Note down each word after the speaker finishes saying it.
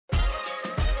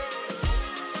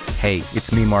Hey,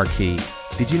 it's me, Marquis.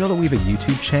 Did you know that we have a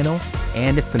YouTube channel?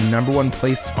 And it's the #1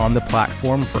 place on the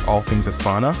platform for all things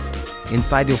Asana.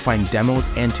 Inside, you'll find demos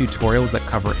and tutorials that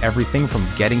cover everything from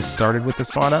getting started with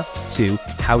Asana to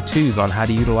how-tos on how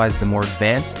to utilize the more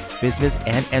advanced business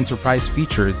and enterprise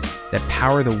features that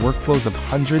power the workflows of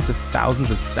hundreds of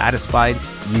thousands of satisfied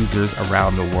users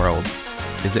around the world.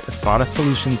 Visit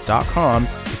asanasolutions.com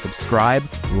to subscribe,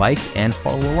 like, and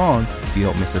follow along so you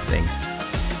don't miss a thing.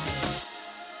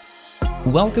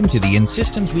 Welcome to the In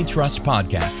Systems We Trust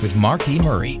podcast with Marquis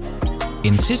Murray.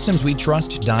 In Systems We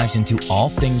Trust dives into all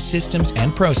things systems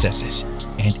and processes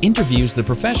and interviews the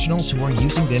professionals who are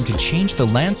using them to change the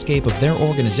landscape of their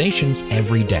organizations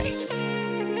every day.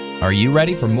 Are you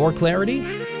ready for more clarity?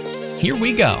 Here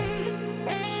we go.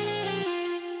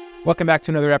 Welcome back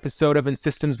to another episode of In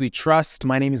Systems We Trust.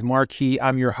 My name is Marquis.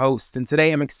 I'm your host, and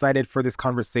today I'm excited for this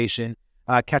conversation.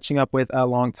 Catching up with a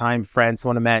longtime friend,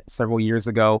 someone I met several years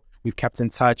ago. We've kept in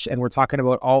touch, and we're talking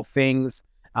about all things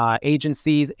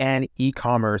agencies and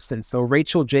e-commerce. And so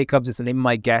Rachel Jacobs is the name of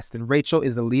my guest, and Rachel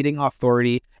is a leading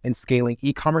authority in scaling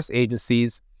e-commerce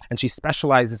agencies, and she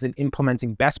specializes in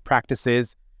implementing best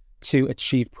practices to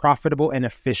achieve profitable and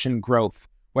efficient growth.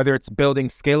 Whether it's building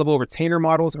scalable retainer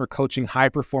models or coaching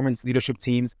high-performance leadership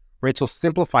teams, Rachel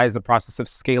simplifies the process of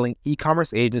scaling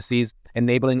e-commerce agencies,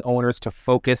 enabling owners to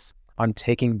focus on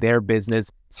taking their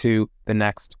business to the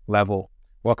next level.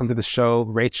 Welcome to the show,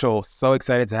 Rachel. So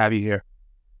excited to have you here.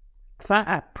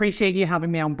 I appreciate you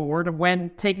having me on board. And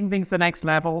when taking things to the next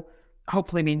level,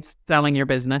 hopefully means selling your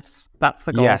business. That's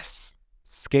the goal. Yes.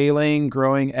 Scaling,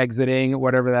 growing, exiting,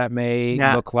 whatever that may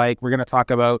look like. We're going to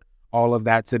talk about all of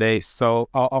that today. So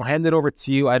I'll hand it over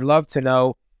to you. I'd love to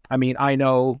know, I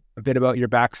know a bit about your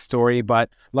backstory, but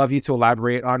love you to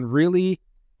elaborate on really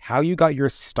how you got your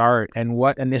start and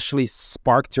what initially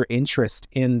sparked your interest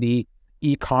in the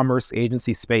e-commerce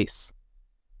agency space.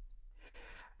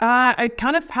 It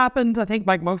kind of happened, I think,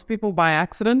 like most people, by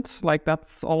accident. Like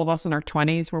that's all of us in our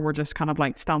 20s where we're just kind of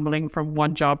like stumbling from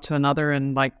one job to another,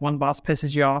 and like one boss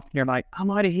pisses you off and you're like, I'm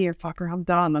out of here, fucker, I'm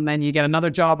done. And then you get another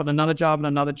job and another job and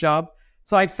another job.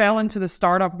 So I fell into the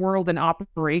startup world in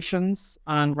operations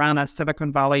and ran a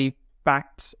Silicon Valley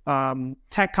backed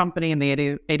tech company in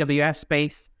the AWS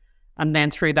space. And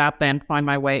then through that, then find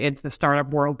my way into the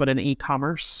startup world, but in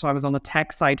e-commerce. So I was on the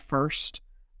tech side first,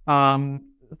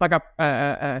 like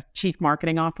a chief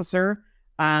marketing officer.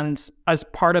 And as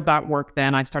part of that work,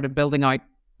 then I started building out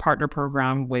partner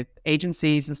program with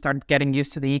agencies and started getting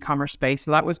used to the e-commerce space.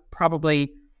 So that was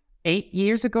probably 8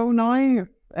 years ago now,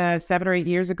 7 or 8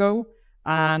 years ago.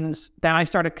 And then I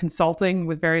started consulting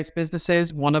with various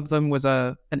businesses. One of them was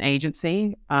an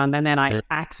agency. And then I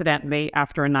accidentally,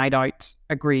 after a night out,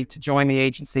 agreed to join the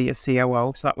agency as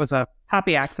COO. So that was a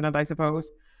happy accident, I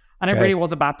suppose. And it really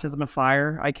was a baptism of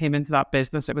fire. I came into that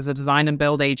business. It was a design and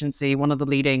build agency, one of the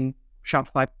leading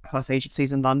Shopify Plus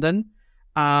agencies in London.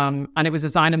 And it was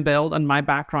design and build. And my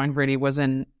background really was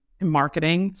in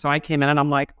marketing. So I came in and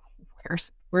I'm like,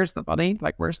 where's the money?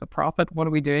 Like, where's the profit? What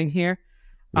are we doing here?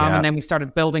 And then we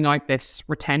started building out this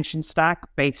retention stack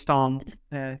based on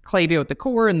Klaviyo at the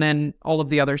core and then all of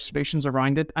the other solutions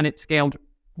around it. And it scaled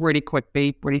really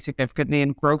quickly, really significantly,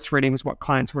 and growth really was what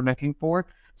clients were looking for.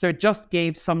 So it just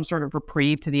gave some sort of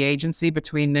reprieve to the agency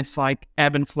between this like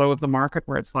ebb and flow of the market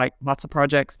where it's like lots of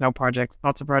projects, no projects,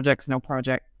 lots of projects, no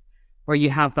projects, where you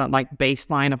have that like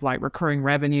baseline of like recurring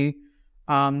revenue.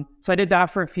 So I did that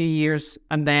for a few years.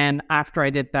 And then after I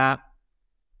did that,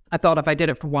 I thought if I did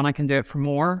it for one, I can do it for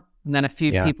more. And then a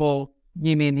few people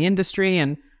knew me in the industry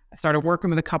and I started working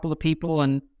with a couple of people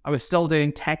and I was still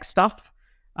doing tech stuff.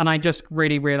 And I just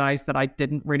really realized that I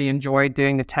didn't really enjoy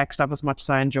doing the tech stuff as much as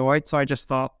I enjoyed. So I just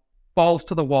thought balls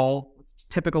to the wall,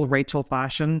 typical Rachel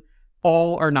fashion,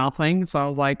 all or nothing. So I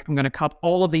was like, I'm going to cut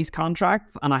all of these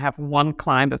contracts and I have one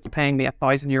client that's paying me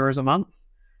 €1,000 a month.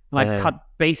 And I cut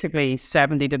basically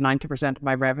 70 to 90% of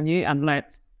my revenue and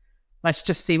let's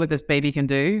just see what this baby can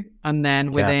do. And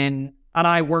then and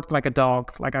I worked like a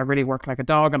dog, like I really worked like a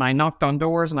dog and I knocked on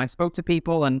doors and I spoke to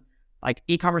people and like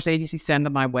e-commerce agencies send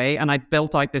them my way. And I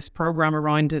built out this program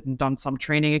around it and done some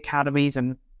training academies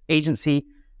and agency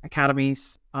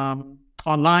academies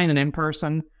online and in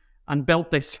person and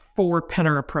built this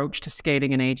 4-pillar approach to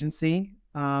scaling an agency.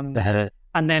 And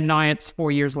then now it's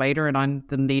 4 years later and I'm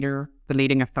the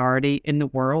leading authority in the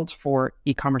world for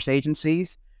e-commerce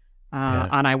agencies.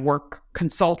 And I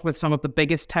consult with some of the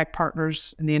biggest tech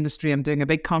partners in the industry. I'm doing a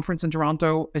big conference in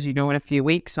Toronto, as you know, in a few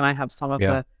weeks. And I have some of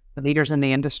the leaders in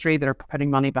the industry that are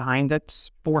putting money behind it,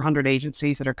 400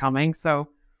 agencies that are coming. So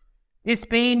it's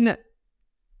been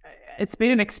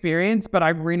an experience, but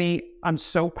I'm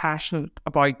so passionate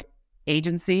about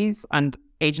agencies and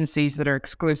agencies that are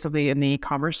exclusively in the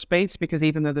e-commerce space, because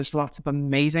even though there's lots of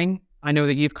amazing, I know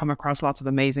that you've come across lots of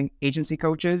amazing agency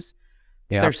coaches,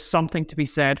 Yeah. there's something to be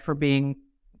said for being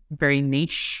very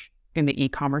niche in the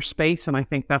e-commerce space. And I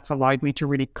think that's allowed me to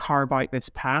really carve out this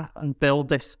path and build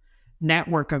this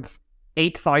network of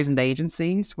 8,000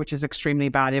 agencies, which is extremely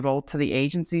valuable to the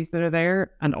agencies that are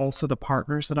there and also the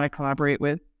partners that I collaborate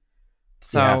with.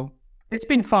 So it's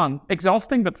been fun,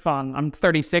 exhausting, but fun. I'm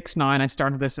 36 now and I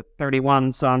started this at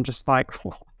 31. So I'm just like,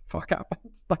 what the fuck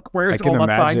happened? Like, where's all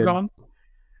that time gone?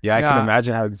 Yeah, I can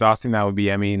imagine how exhausting that would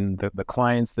be. I mean, the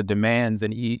clients, the demands,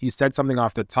 and you said something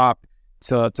off the top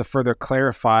to further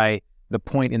clarify the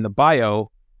point in the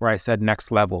bio where I said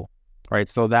next level, right?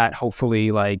 So that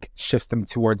hopefully like shifts them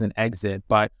towards an exit.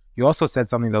 But you also said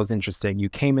something that was interesting. You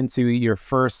came into your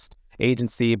first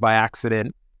agency by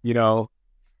accident, you know,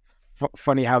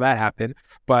 funny how that happened.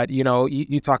 But, you know,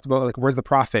 you talked about like, where's the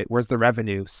profit? Where's the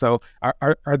revenue? So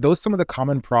are those some of the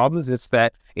common problems? It's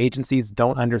that agencies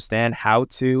don't understand how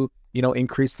to, you know,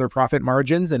 increase their profit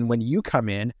margins. And when you come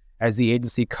in as the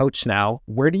agency coach now,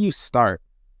 where do you start?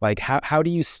 Like, how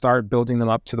do you start building them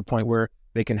up to the point where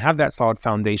they can have that solid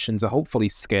foundation to hopefully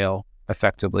scale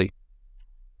effectively?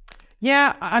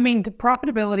 Yeah, I mean, the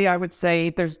profitability, I would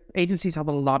say there's agencies have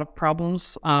a lot of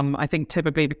problems. I think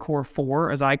typically the core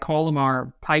four, as I call them,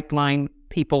 are pipeline,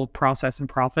 people, process, and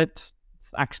profit.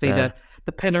 It's actually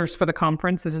the pillars for the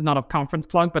conference. This is not a conference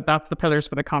plug, but that's the pillars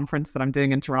for the conference that I'm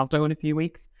doing in Toronto in a few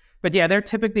weeks. But yeah, they're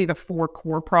typically the four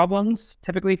core problems.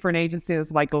 Typically for an agency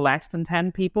that's like less than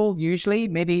 10 people, usually,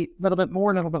 maybe a little bit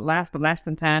more, a little bit less, but less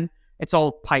than 10. It's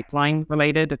all pipeline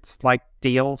related. It's like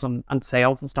deals and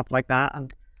sales and stuff like that.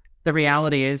 And the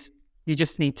reality is you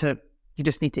just need to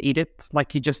eat it.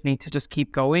 Like, you just need to just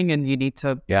keep going, and you need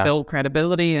to build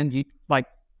credibility, and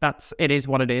it is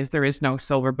what it is. There is no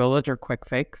silver bullet or quick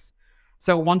fix.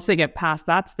 So once they get past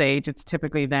that stage, it's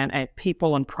typically then a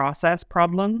people and process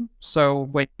problem. So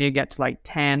when you get to like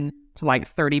 10 to like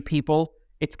 30 people,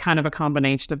 it's kind of a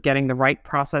combination of getting the right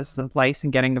processes in place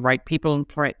and getting the right people in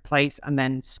place and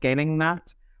then scaling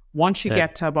that. Once you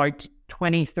get to about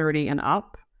 20, 30 and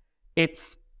up,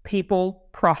 it's people,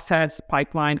 process,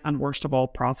 pipeline, and worst of all,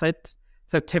 profit.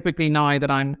 So typically now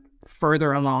that I'm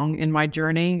further along in my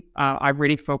journey, I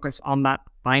really focus on that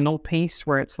final piece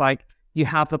where it's like you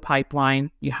have the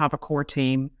pipeline, you have a core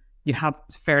team, you have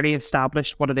fairly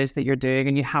established what it is that you're doing,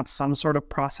 and you have some sort of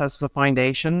process as a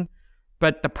foundation,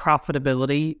 but the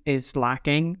profitability is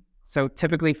lacking. So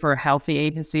typically for a healthy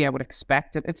agency, I would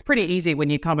expect it. It's pretty easy when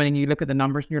you come in and you look at the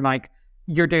numbers and you're like,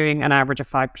 you're doing an average of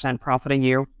 5% profit a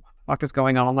year. What is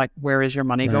going on? Like, where is your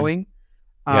money going?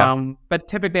 But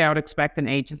typically I would expect an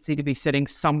agency to be sitting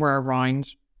somewhere around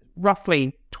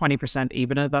roughly 20%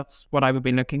 EBITDA. That's what I would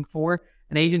be looking for.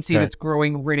 An agency that's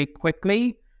growing really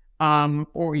quickly,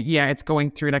 it's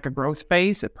going through like a growth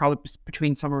phase. It probably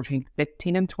between somewhere between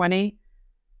 15 and 20.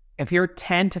 If you're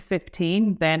 10 to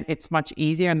 15, then it's much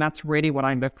easier. And that's really what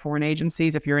I look for in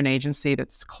agencies. If you're an agency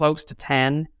that's close to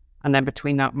 10 and then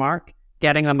between that mark,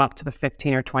 getting them up to the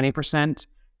 15 or 20%,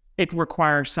 it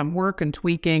requires some work and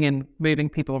tweaking and moving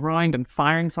people around and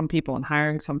firing some people and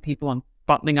hiring some people and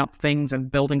buttoning up things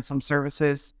and building some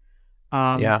services.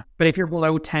 But if you're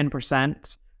below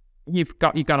 10%, you've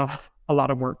got a lot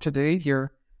of work to do.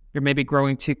 You're maybe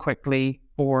growing too quickly,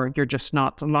 or you're just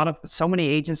not. So many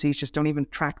agencies just don't even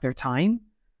track their time.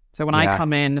 So when I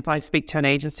come in, if I speak to an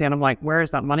agency and I'm like, where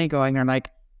is that money going? They're like,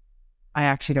 I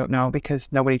actually don't know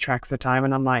because nobody tracks their time.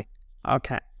 And I'm like,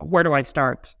 okay, where do I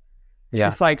start?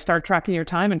 It's like, start tracking your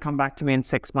time and come back to me in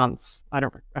 6 months. I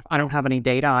don't have any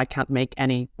data. I can't make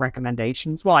any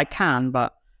recommendations. Well, I can,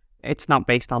 but it's not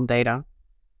based on data.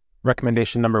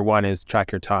 Recommendation number one is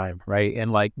track your time, right?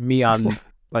 And like me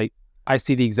I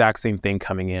see the exact same thing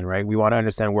coming in, right? We want to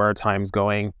understand where our time's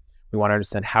going. We want to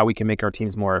understand how we can make our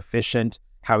teams more efficient,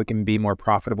 how we can be more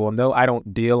profitable. And though I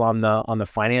don't deal on the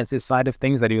finances side of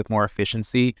things, I deal with more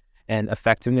efficiency and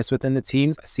effectiveness within the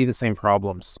teams. I see the same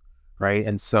problems, right?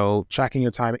 And so tracking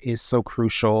your time is so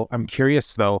crucial. I'm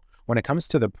curious though, when it comes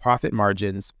to the profit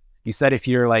margins, you said if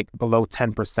you're like below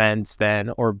 10% then,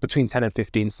 or between 10 and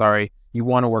 15, you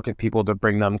want to work with people to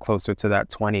bring them closer to that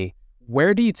 20.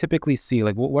 Where do you typically see,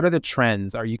 like, what are the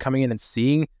trends? Are you coming in and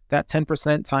seeing that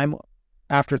 10% time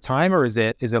after time, or is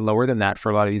it lower than that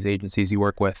for a lot of these agencies you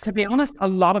work with? To be honest, a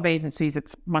lot of agencies,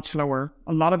 it's much lower.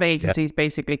 A lot of agencies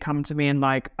basically come to me and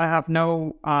like, I have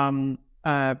no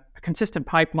consistent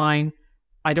pipeline.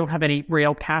 I don't have any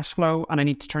real cash flow and I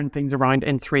need to turn things around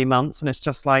in 3 months. And it's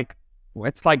just like,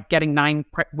 it's like getting 9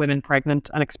 women pregnant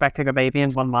and expecting a baby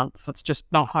in 1 month. That's just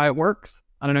not how it works.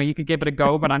 I don't know, you could give it a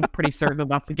go, but I'm pretty certain that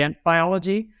that's against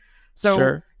biology. So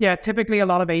Sure. yeah, typically a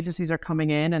lot of agencies are coming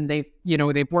in and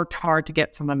they've worked hard to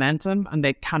get some momentum, and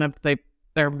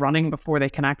they're running before they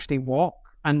can actually walk.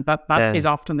 And that is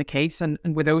Yeah. often the case. And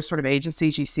with those sort of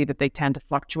agencies, you see that they tend to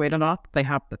fluctuate a lot. They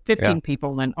have the Yeah. 15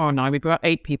 people, and then, oh, now we've got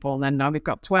 8 people, and then now we've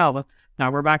got 12, and now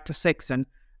we're back to 6. And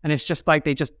it's just like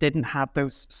they just didn't have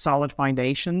those solid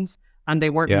foundations, and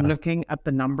they weren't Yeah. looking at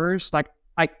the numbers. Like,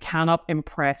 I cannot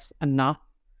impress enough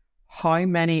how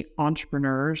many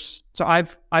entrepreneurs. So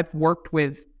I've worked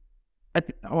with,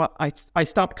 well, I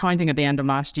stopped counting at the end of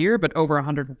last year, but over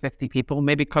 150 people,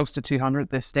 maybe close to 200 at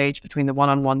this stage, between the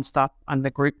one-on-one stuff and the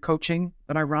group coaching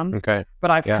that I run. Okay.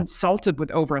 But I've Yeah. consulted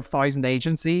with over 1,000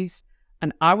 agencies.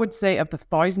 And I would say of the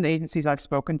 1,000 agencies I've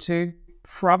spoken to,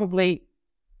 probably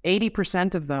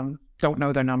 80% of them don't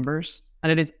know their numbers.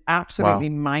 And it is Wow. absolutely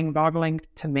mind-boggling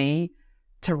to me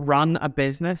to run a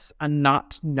business and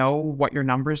not know what your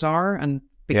numbers are. And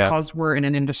Yeah. because we're in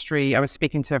an industry, I was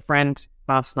speaking to a friend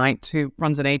last night who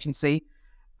runs an agency,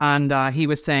 and he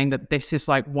was saying that this is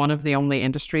like one of the only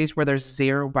industries where there's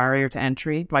zero barrier to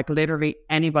entry. Like, literally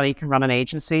anybody can run an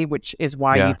agency, which is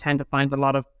why you Yeah. tend to find a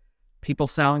lot of people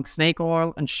selling snake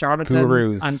oil and charlatans and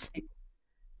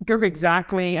Gurus.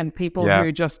 exactly, and people Yeah.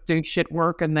 who just do shit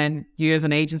work, and then you as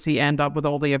an agency end up with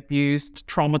all the abused,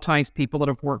 traumatized people that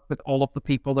have worked with all of the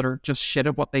people that are just shit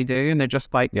at what they do, and they're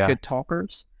just like Yeah. good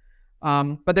talkers.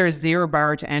 But there is zero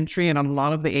barrier to entry, and a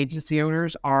lot of the agency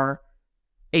owners are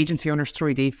agency owners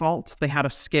through default. They had a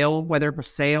skill, whether it was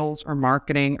sales or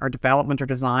marketing or development or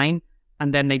design,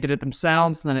 and then they did it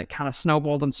themselves, and then it kind of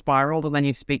snowballed and spiraled, and then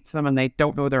you speak to them and they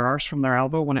don't know their arse from their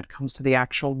elbow when it comes to the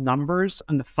actual numbers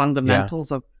and the Yeah.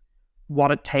 fundamentals of what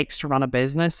it takes to run a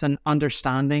business, and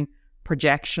understanding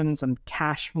projections and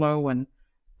cash flow and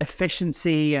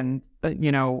efficiency and,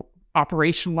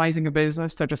 operationalizing a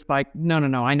business. They're just like, no,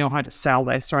 I know how to sell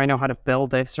this, or I know how to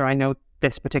build this, or I know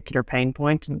this particular pain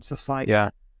point. And it's just like,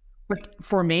 Yeah. but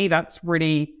for me, that's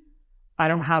really, I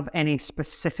don't have any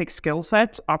specific skill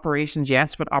set. Operations,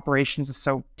 yes, but operations is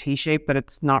so T-shaped that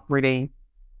it's not really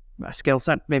a skill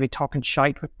set. Maybe talking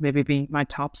shite would maybe be my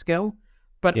top skill.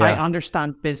 But I Yeah.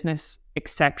 understand business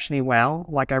exceptionally well.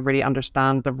 Like, I really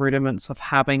understand the rudiments of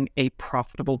having a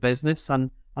profitable business, and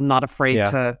I'm not afraid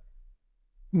Yeah. to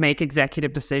make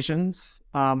executive decisions.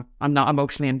 I'm not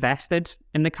emotionally invested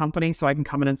in the company, so I can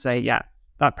come in and say, yeah,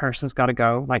 that person's got to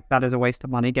go. Like, that is a waste of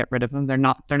money. Get rid of them. They're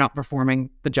not performing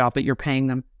the job that you're paying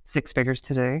them 6 figures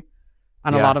to do.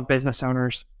 And a Yeah. lot of business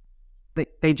owners,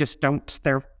 they just don't.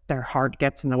 Their heart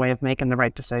gets in the way of making the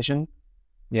right decision.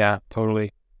 Yeah.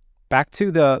 Totally. Back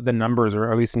to the numbers, or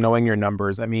at least knowing your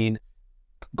numbers. I mean,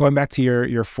 going back to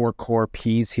your 4 core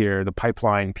P's here, the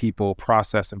pipeline, people,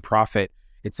 process, and profit.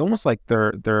 It's almost like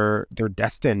they're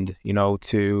destined,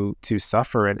 to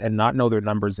suffer and not know their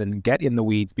numbers and get in the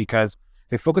weeds, because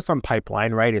they focus on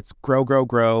pipeline, right? It's grow, grow,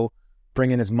 grow,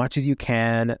 bring in as much as you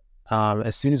can.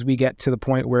 As soon as we get to the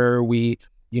point where we,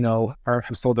 have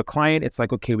sold a client, it's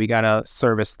like, okay, we gotta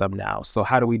service them now. So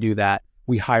how do we do that?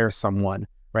 We hire someone,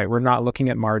 right? We're not looking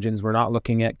at margins. We're not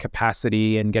looking at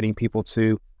capacity and getting people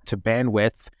to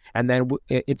bandwidth. And then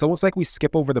it's almost like we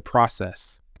skip over the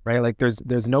process, right? Like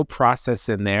there's no process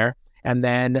in there. And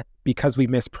then because we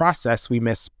miss process, we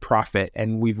miss profit,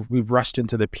 and we've rushed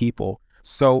into the people.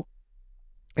 So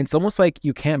it's almost like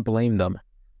you can't blame them,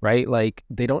 right? Like,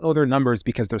 they don't know their numbers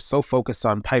because they're so focused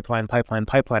on pipeline,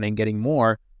 and getting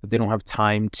more, that they don't have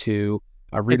time to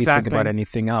really think about Exactly.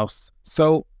 anything else.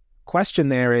 So question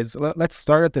there is, let's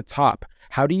start at the top.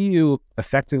 How do you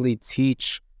effectively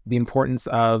teach the importance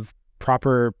of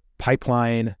proper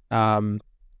pipeline,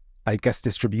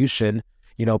 distribution,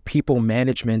 people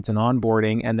management and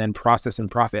onboarding, and then process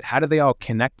and profit? How do they all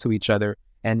connect to each other?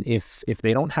 And if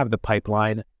they don't have the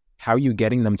pipeline, how are you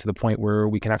getting them to the point where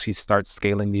we can actually start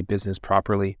scaling the business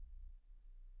properly?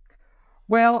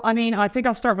 Well, I mean, I think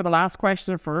I'll start with the last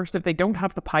question first. If they don't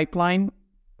have the pipeline,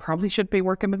 probably should be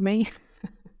working with me.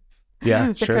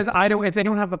 Yeah, sure. Because if they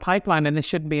don't have the pipeline, then they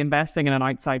shouldn't be investing in an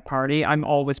outside party. I'm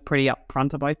always pretty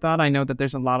upfront about that. I know that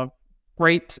there's a lot of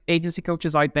great agency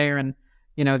coaches out there, and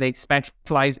they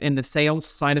specialize in the sales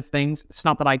side of things. It's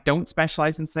not that I don't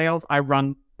specialize in sales. I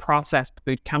run process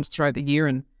boot camps throughout the year,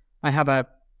 and I have a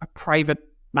private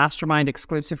mastermind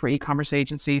exclusive for e-commerce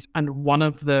agencies. And one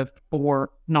of the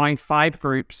 5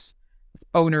 groups,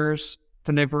 owners,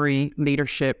 delivery,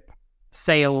 leadership,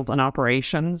 sales, and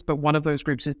operations. But one of those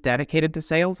groups is dedicated to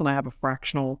sales, and I have a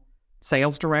fractional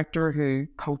sales director who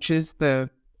coaches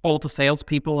all the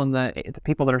salespeople and the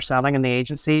people that are selling in the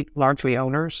agency, largely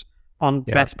owners, on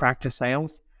Yeah. best practice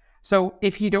sales. So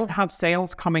if you don't have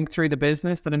sales coming through the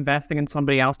business, then investing in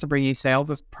somebody else to bring you sales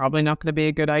is probably not going to be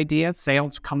a good idea.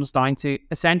 Sales comes down to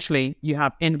essentially you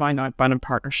have inbound, outbound, and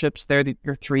partnerships. They're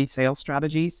your three sales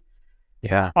strategies.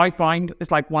 Yeah. Outbound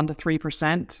is like 1% to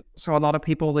 3%. So a lot of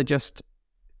people, they just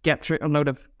get through a load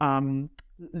of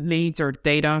leads or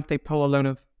data. They pull a load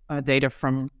of data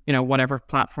from, whatever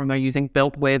platform they're using,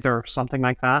 built with or something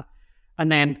like that.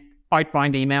 And then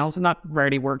outbound emails, and that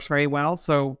rarely works very well.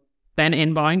 So then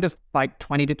inbound is like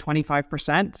 20 to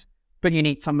 25%, but you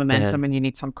need some momentum and you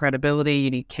need some credibility. You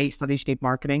need case studies, you need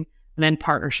marketing. And then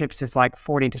partnerships is like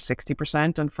 40 to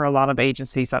 60%. And for a lot of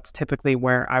agencies, that's typically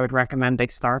where I would recommend they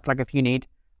start. Like if you need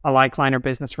a lifeliner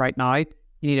business right now, you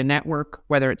need a network,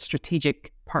 whether it's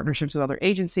strategic partnerships with other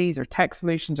agencies or tech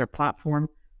solutions or platform,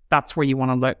 that's where you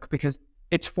want to look because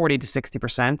it's 40 to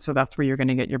 60%. So that's where you're going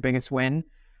to get your biggest win.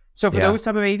 So for those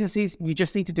type of agencies, you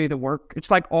just need to do the work. It's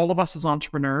like all of us as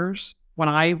entrepreneurs. When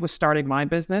I was starting my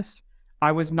business,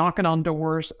 I was knocking on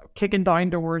doors, kicking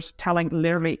down doors, telling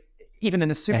literally, even in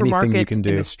the supermarket, in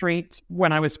the street,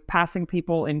 when I was passing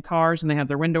people in cars and they had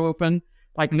their window open,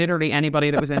 like literally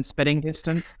anybody that was in spitting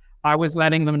distance, I was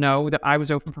letting them know that I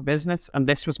was open for business and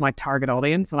this was my target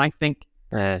audience. And I think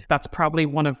that's probably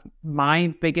one of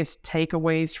my biggest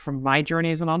takeaways from my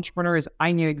journey as an entrepreneur is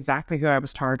I knew exactly who I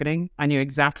was targeting. I knew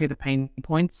exactly the pain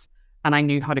points and I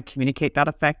knew how to communicate that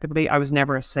effectively. I was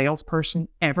never a salesperson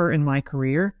ever in my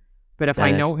career, but if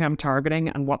I know who I'm targeting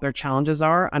and what their challenges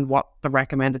are and what the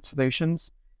recommended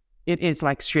solutions, it is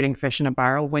like shooting fish in a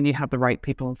barrel when you have the right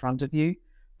people in front of you.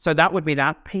 So that would be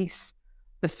that piece.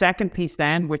 The second piece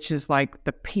then, which is like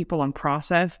the people and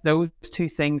process, those two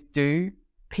things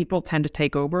people tend to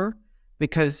take over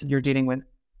because you're dealing with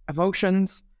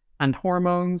emotions and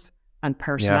hormones and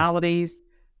personalities.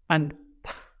 And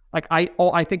like,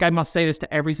 I think I must say this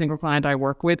to every single client I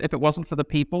work with. If it wasn't for the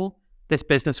people, this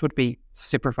business would be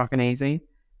super fucking easy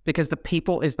because the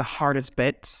people is the hardest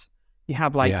bits. You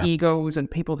have like egos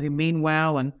and people who mean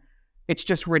well, and it's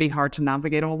just really hard to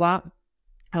navigate all that.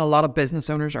 And a lot of business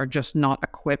owners are just not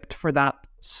equipped for that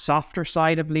softer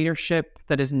side of leadership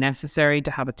that is necessary to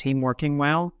have a team working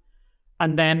well.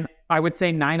 And then I would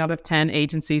say 9 out of 10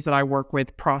 agencies that I work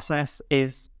with, process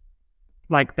is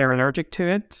like they're allergic to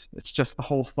it. It's just the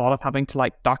whole thought of having to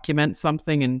like document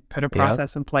something and put a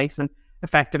process in place and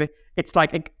effectively, it's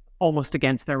like almost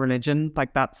against their religion.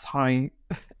 Like that's how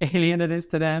alien it is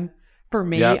to them. For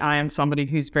me, I am somebody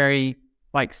who's very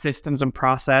like systems and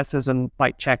processes and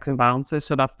like checks and balances.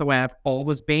 So that's the way I've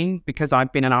always been because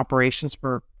I've been in operations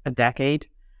for a decade.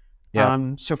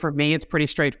 So for me, it's pretty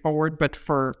straightforward, but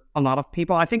for a lot of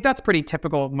people, I think that's pretty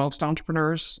typical of most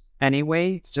entrepreneurs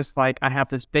anyway. It's just like, I have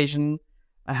this vision,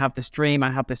 I have this dream,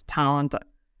 I have this talent,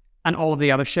 and all of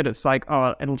the other shit. It's like,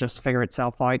 oh, it'll just figure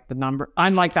itself out. The number.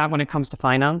 I'm like that when it comes to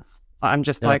finance. I'm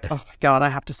just like, oh my God, I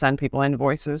have to send people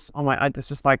invoices.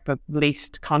 This is like the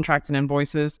least contracts and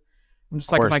invoices. I'm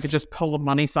just like, if I could just pull the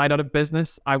money side out of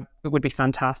business, it would be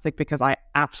fantastic because I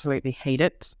absolutely hate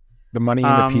it. The money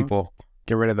and the people,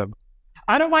 get rid of them.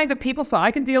 I don't mind the people side.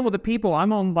 I can deal with the people.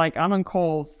 I'm on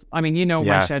calls. I mean,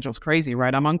 my schedule's crazy,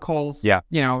 right? I'm on calls,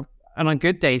 and on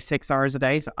good days, 6 hours a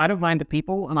day. So I don't mind the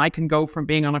people. And I can go from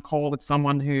being on a call with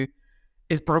someone who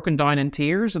is broken down in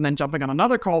tears and then jumping on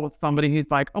another call with somebody who's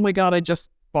like, oh my God, I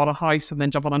just bought a house, and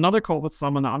then jump on another call with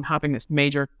someone that I'm having this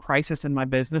major crisis in my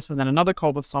business, and then another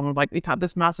call with someone like we've had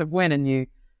this massive win and you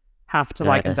have to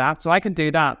like adapt. So I can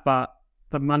do that, but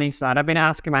the money side, I've been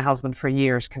asking my husband for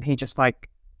years, can he just like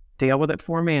deal with it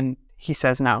for me? And he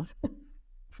says no.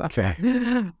 Okay.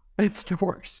 It's the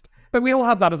worst. But we all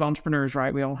have that as entrepreneurs,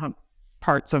 right? We all have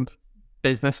parts of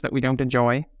business that we don't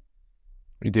enjoy.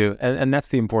 We do. And that's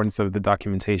the importance of the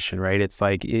documentation, right? It's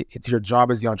like, it's your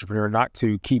job as the entrepreneur not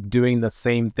to keep doing the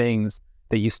same things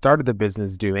that you started the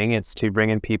business doing. It's to bring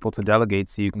in people to delegate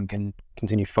so you can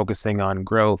continue focusing on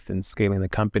growth and scaling the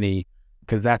company,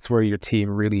 because that's where your team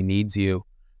really needs you.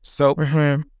 So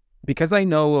because I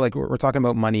know like we're talking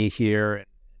about money here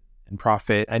and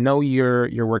profit, I know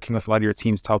you're working with a lot of your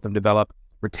teams to help them develop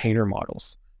retainer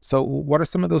models. So what are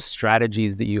some of those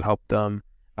strategies that you help them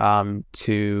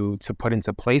to put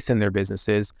into place in their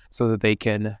businesses so that they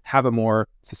can have a more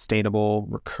sustainable,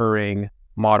 recurring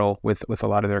model with a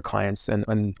lot of their clients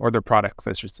and or their products,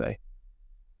 I should say?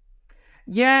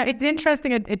 Yeah, it's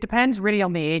interesting. It depends really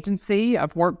on the agency.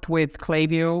 I've worked with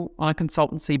Klaviyo on a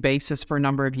consultancy basis for a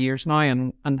number of years now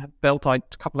and have built out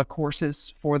a couple of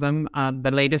courses for them.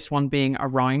 The latest one being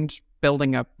around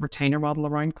building a retainer model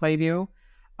around Klaviyo.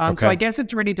 So I guess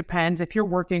it really depends. If you're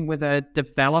working with a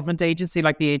development agency,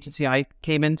 like the agency I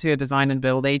came into, a design and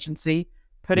build agency,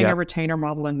 putting a retainer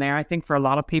model in there. I think for a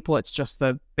lot of people, it's just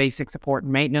the basic support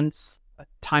and maintenance, a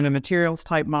time and materials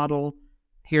type model.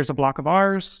 Here's a block of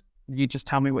hours. You just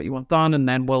tell me what you want done, and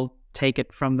then we'll take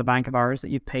it from the bank of hours that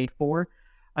you've paid for.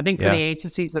 I think for the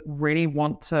agencies that really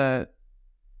want to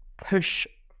push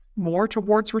more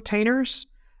towards retainers,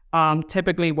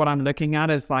 typically what I'm looking at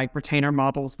is like retainer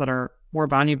models that are more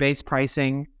value-based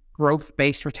pricing,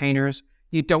 growth-based retainers.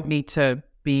 You don't need to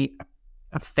be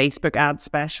a Facebook ad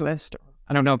specialist.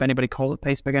 I don't know if anybody calls it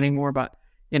Facebook anymore, but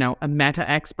a meta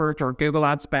expert or Google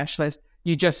ad specialist.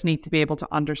 You just need to be able to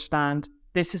understand,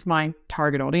 this is my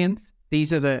target audience.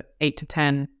 These are the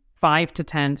 5 to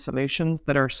 10 solutions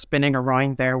that are spinning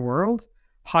around their world.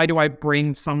 How do I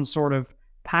bring some sort of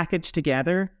package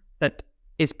together that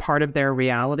is part of their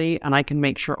reality, and I can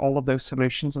make sure all of those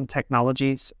solutions and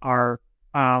technologies are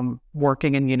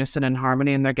working in unison and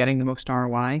harmony, and they're getting the most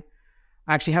ROI.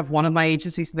 I actually have one of my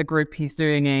agencies in the group. He's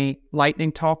doing a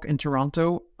lightning talk in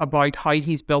Toronto about how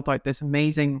he's built out this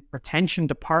amazing retention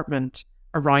department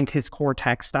around his core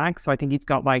tech stack. So I think he's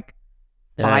got like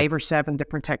 5 or 7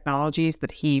 different technologies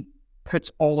that he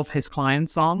puts all of his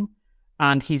clients on,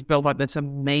 and he's built out this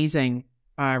amazing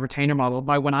retainer model.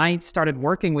 But when I started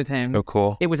working with him,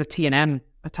 it was a T&M,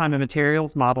 a time and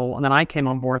materials model. And then I came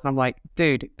on board and I'm like,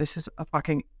 dude, this is a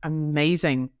fucking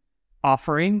amazing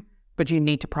offering, but you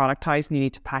need to productize and you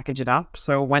need to package it up.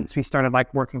 So once we started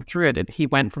like working through it, he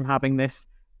went from having this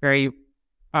very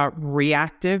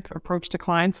reactive approach to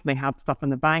clients, and they had stuff in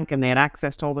the bank and they had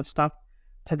access to all this stuff,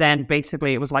 to then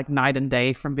basically it was like night and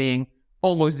day, from being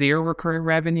almost zero recurring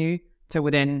revenue to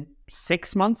within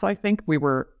 6 months, I think we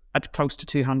were at close to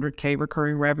 200K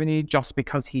recurring revenue, just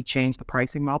because he changed the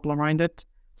pricing model around it.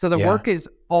 So the work is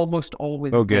almost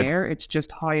always there. It's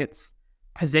just how it's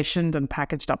positioned and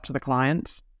packaged up to the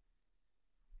clients.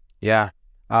 Yeah.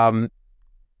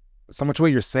 So much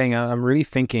what you're saying, I'm really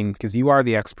thinking, because you are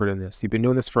the expert in this. You've been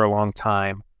doing this for a long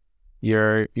time.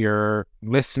 Your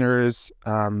listeners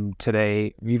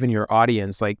today, even your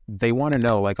audience, like they want to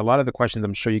know, like a lot of the questions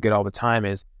I'm sure you get all the time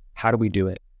is, how do we do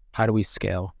it? How do we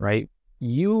scale, right?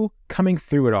 You coming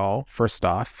through it all, first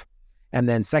off, and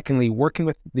then secondly, working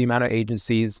with the amount of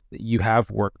agencies that you have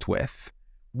worked with,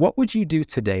 what would you do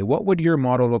today? What would your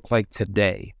model look like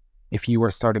today if you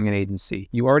were starting an agency?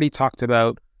 You already talked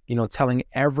about, telling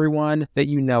everyone that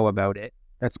you know about it.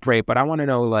 That's great. But I want to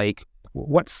know, like,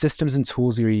 what systems and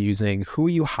tools are you using? Who are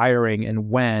you hiring,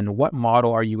 and when? What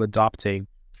model are you adopting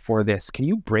for this? Can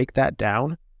you break that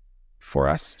down for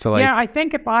us? I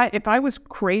think if I was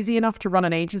crazy enough to run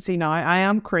an agency now, I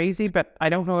am crazy, but I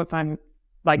don't know if I'm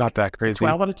like not that crazy.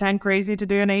 12 out of 10 crazy to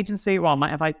do an agency. Well,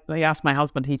 if I asked my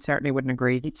husband, he certainly wouldn't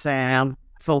agree. He'd say I am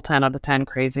full 10 out of 10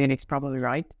 crazy, and he's probably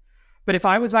right. But if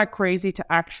I was that crazy to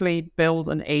actually build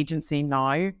an agency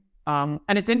now, and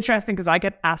it's interesting because I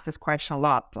get asked this question a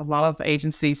lot of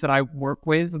agencies that I work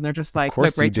with, and they're just like,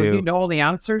 look, Rachel, you know all the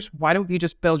answers. Why don't you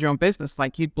just build your own business?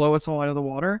 Like, you'd blow us all out of the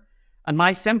water. And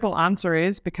my simple answer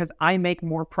is, because I make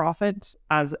more profits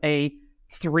as a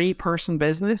 3-person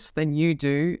business than you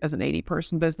do as an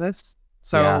 80-person business.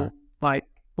 So like,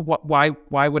 why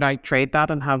would I trade that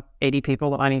and have 80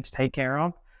 people that I need to take care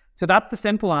of? So that's the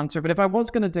simple answer. But if I was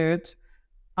going to do it,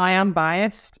 I am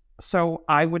biased. So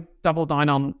I would double down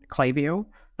on Klaviyo.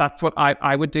 That's what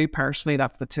I would do personally.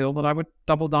 That's the tool that I would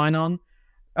double down on,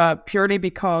 purely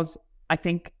because I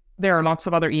think there are lots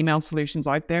of other email solutions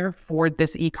out there for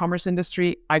this e-commerce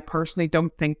industry. I personally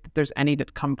don't think that there's any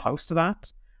that come close to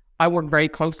that. I work very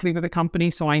closely with the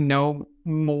company, so I know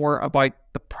more about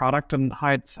the product and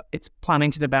how it's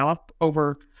planning to develop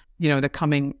over, the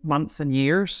coming months and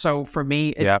years. So for me,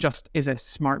 it just is a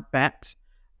smart bet.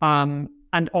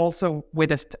 And also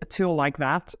with a tool like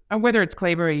that, and whether it's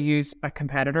Klaviyo or you use a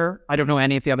competitor, I don't know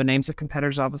any of the other names of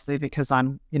competitors, obviously, because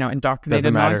I'm, indoctrinated.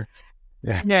 Doesn't matter.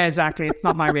 Yeah, exactly. It's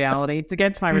not my reality. It's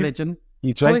against my religion.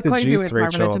 You drank the juice,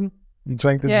 Rachel. You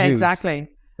drank the juice. Yeah, exactly.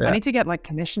 Yeah. I need to get like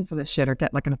commission for this shit, or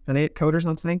get like an affiliate code or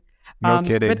something. No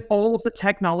kidding. But all of the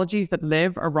technologies that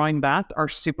live around that are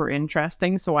super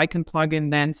interesting. So I can plug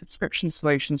in then subscription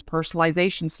solutions,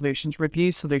 personalization solutions,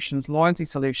 review solutions, loyalty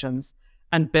solutions,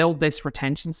 and build this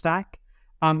retention stack.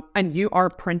 And you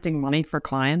are printing money for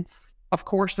clients. Of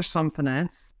course, there's some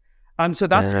finesse. So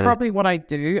that's probably what I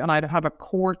do. And I'd have a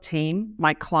core team.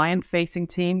 My client-facing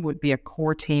team would be a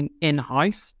core team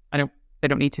in-house. They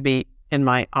don't need to be in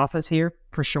my office here,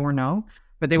 for sure, no.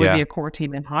 But they would be a core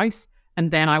team in-house.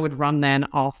 And then I would run then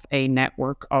off a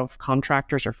network of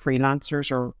contractors or freelancers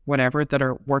or whatever that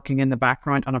are working in the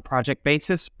background on a project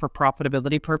basis for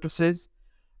profitability purposes.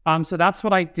 So that's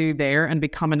what I do there, and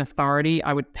become an authority.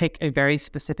 I would pick a very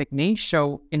specific niche.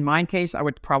 So in my case, I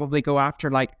would probably go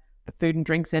after like the the food and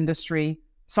drinks industry,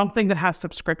 something that has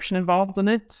subscription involved in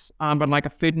it, but like a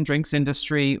food and drinks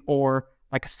industry or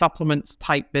like a supplements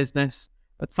type business,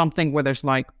 but something where there's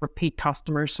like repeat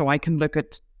customers. So I can look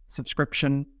at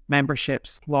subscription,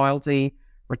 memberships, loyalty,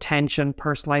 retention,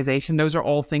 personalization. Those are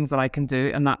all things that I can do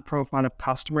in that profile of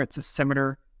customer. It's a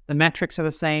similar, the metrics are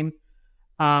the same.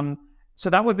 So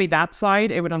that would be that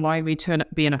side. It would allow me to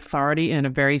be an authority in a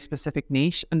very specific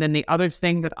niche. And then the other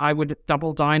thing that I would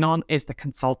double down on is the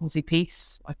consultancy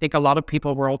piece. I think a lot of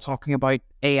people were all talking about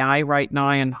AI right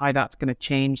now and how that's going to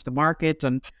change the market.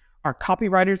 And are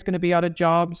copywriters going to be out of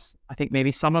jobs? I think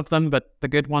maybe some of them, but the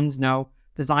good ones, no.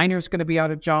 Designers going to be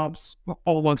out of jobs?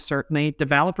 Almost certainly.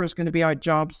 Developers going to be out of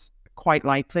jobs? Quite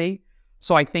likely.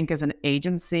 So I think as an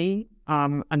agency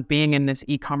and being in this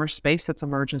e-commerce space that's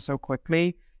emerging so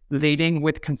quickly, leading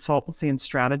with consultancy and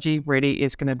strategy really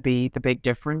is going to be the big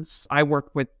difference. I work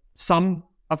with some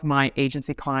of my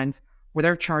agency clients where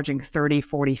they're charging 30,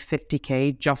 40,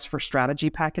 50K just for strategy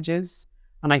packages.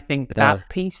 And I think that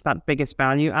piece, that biggest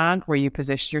value add where you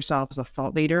position yourself as a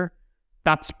thought leader,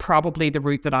 that's probably the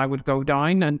route that I would go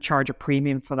down and charge a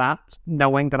premium for that,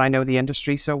 knowing that I know the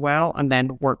industry so well and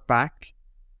then work back.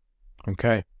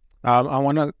 Okay. I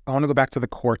want to go back to the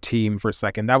core team for a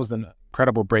second. That was an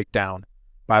incredible breakdown,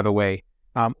 by the way.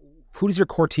 Who does your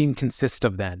core team consist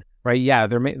of then? Right? Yeah,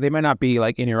 they might not be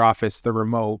like in your office, they're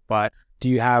remote, but do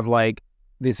you have like,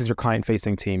 this is your client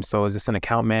facing team. So is this an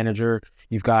account manager?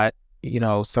 You've got,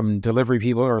 some delivery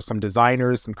people or some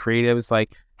designers, some creatives,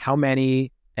 like how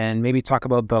many, and maybe talk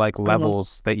about the like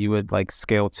levels that you would like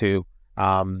scale to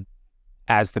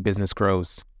as the business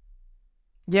grows.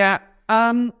 Yeah.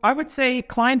 I would say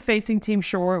client-facing team,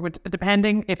 sure. It would,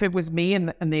 depending if it was me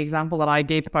and the example that I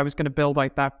gave, if I was going to build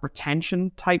like that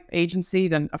retention type agency,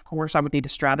 then of course I would need a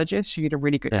strategist. You need a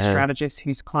really good strategist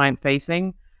who's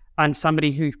client-facing and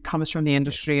somebody who comes from the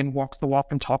industry and walks the walk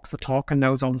and talks the talk and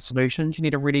knows all the solutions. You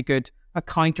need a really good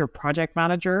account or project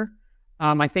manager.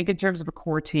 I think in terms of a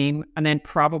core team, and then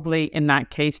probably in that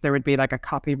case, there would be like a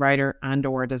copywriter and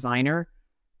or a designer.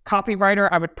 Copywriter,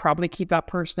 I would probably keep that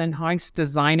person in-house.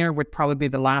 Designer would probably be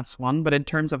the last one. But in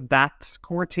terms of that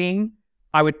core team,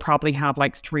 I would probably have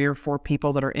like 3 or 4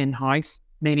 people that are in-house,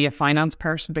 maybe a finance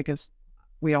person, because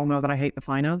we all know that I hate the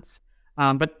finance.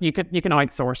 But you can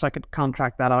outsource. I could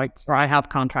contract that out, or I have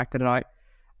contracted it out.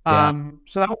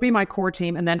 So that would be my core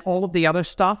team. And then all of the other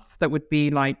stuff that would be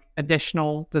like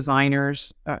additional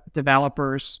designers,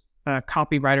 developers,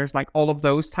 copywriters, like all of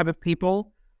those type of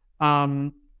people.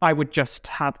 I would just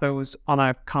have those on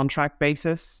a contract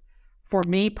basis. For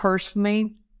me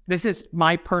personally, this is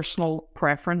my personal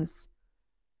preference.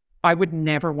 I would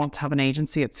never want to have an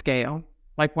agency at scale.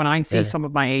 Like when I see some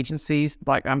of my agencies,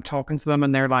 like I'm talking to them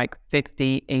and they're like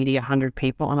 50, 80, 100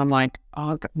 people. And I'm like,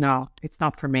 oh, no, it's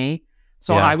not for me.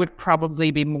 So I would probably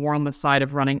be more on the side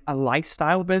of running a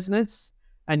lifestyle business.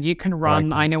 And you can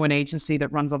run, I know an agency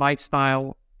that runs a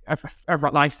lifestyle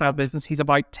business. He's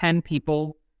about 10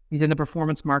 people. He's in the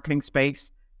performance marketing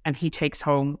space and he takes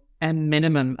home a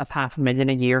minimum of $500,000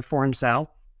 a year for himself.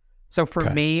 So for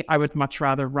me, I would much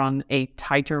rather run a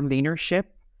tighter, leaner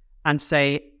ship and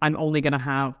say, I'm only going to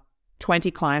have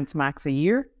 20 clients max a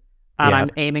year. And I'm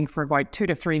aiming for about 2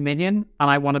 to 3 million. And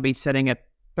I want to be sitting at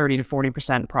 30 to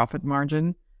 40% profit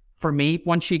margin. For me,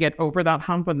 once you get over that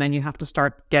hump, and then you have to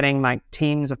start getting like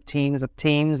teams,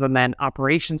 and then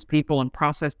operations people and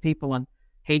process people and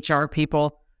HR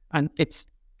people. And it's,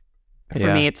 for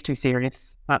me, it's too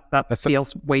serious. That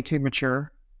feels way too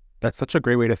mature. That's such a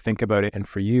great way to think about it. And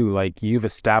for you, like you've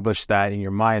established that in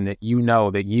your mind that you know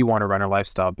that you want to run a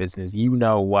lifestyle business. You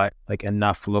know what like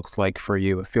enough looks like for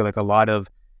you. I feel like a lot of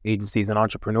agencies and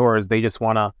entrepreneurs, they just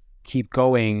want to keep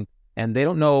going and they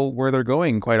don't know where they're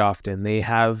going quite often. They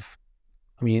have,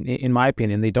 in my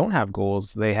opinion, they don't have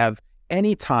goals. They have,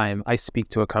 anytime I speak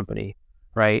to a company,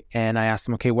 right? And I ask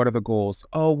them, okay, what are the goals?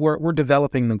 Oh, we're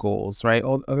developing the goals, right?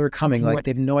 Oh, they're coming. Like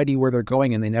they have no idea where they're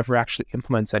going and they never actually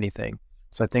implement anything.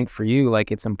 So I think for you, like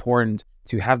it's important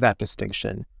to have that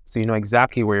distinction. So you know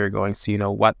exactly where you're going. So you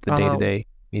know what the day-to-day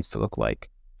needs to look like.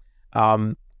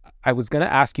 I was going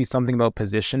to ask you something about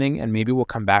positioning and maybe we'll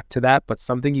come back to that, but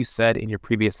something you said in your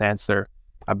previous answer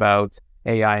about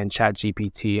AI and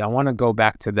ChatGPT, I want to go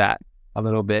back to that a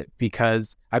little bit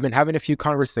because I've been having a few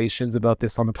conversations about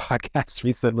this on the podcast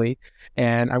recently,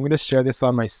 and I'm going to share this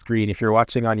on my screen. If you're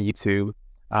watching on YouTube,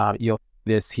 you'll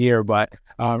see this here, but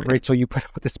Rachel, you put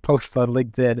out this post on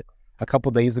LinkedIn a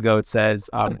couple days ago. It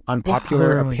says,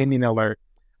 unpopular opinion alert.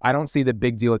 I don't see the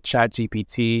big deal with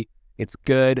ChatGPT. It's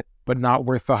good, but not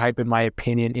worth the hype in my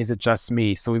opinion. Is it just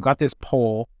me? So we've got this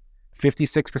poll.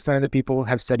 56% of the people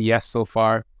have said yes so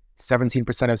far.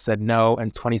 17% have said no,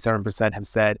 and 27% have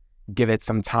said give it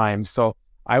some time. So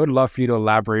I would love for you to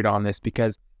elaborate on this,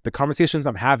 because the conversations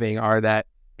I'm having are that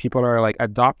people are like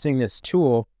adopting this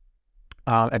tool,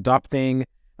 adopting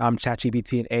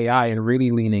ChatGPT and AI and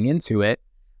really leaning into it,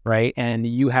 right? And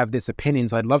you have this opinion.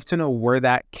 So I'd love to know where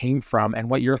that came from and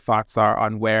what your thoughts are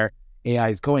on where AI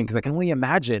is going. Because I can only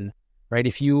imagine, right,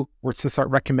 if you were to start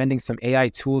recommending some AI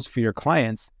tools for your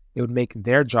clients, it would make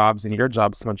their jobs and your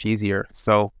jobs so much easier.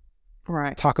 So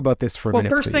Right. talk about this for a Well,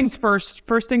 minute, first things please. first.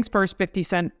 First things first.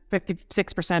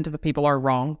 56% of the people are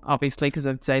wrong, obviously, because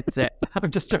I'd say it's it.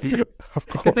 I'm just joking. Of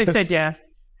Because they said course. yes.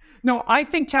 No, I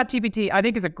think ChatGPT, I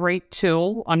think is a great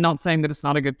tool. I'm not saying that it's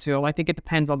not a good tool. I think it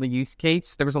depends on the use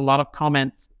case. There was a lot of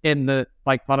comments in the,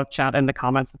 like, a lot of chat in the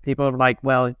comments that people are like,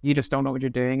 well, you just don't know what you're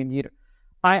doing. And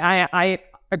I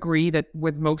agree that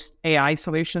with most AI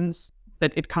solutions,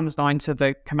 that it comes down to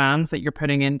the commands that you're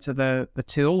putting into the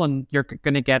tool, and you're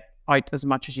going to get out as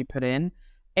much as you put in.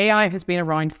 AI has been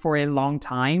around for a long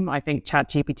time. I think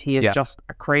ChatGPT is Yeah. just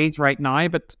a craze right now.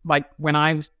 But like when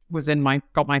I was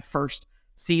got my first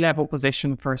C-level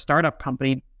position for a startup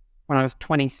company when I was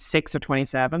 26 or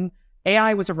 27,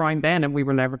 AI was around then, and we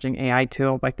were leveraging AI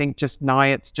tools. I think just now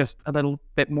it's just a little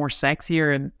bit more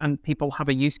sexier, and people have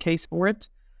a use case for it.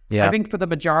 I Yeah. think for the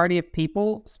majority of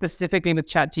people, specifically with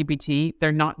ChatGPT,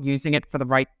 they're not using it for the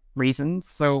right reasons.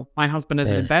 So my husband is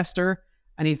an Eh. investor,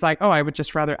 and he's like, oh, I would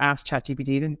just rather ask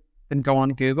ChatGPT than go on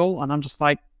Google. And I'm just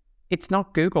like, it's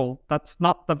not Google. That's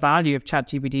not the value of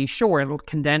ChatGPT. Sure, it'll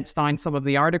condense down some of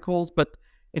the articles, but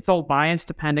it's all biased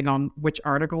depending on which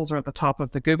articles are at the top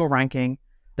of the Google ranking.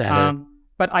 That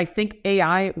But I think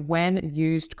AI, when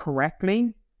used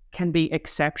correctly, can be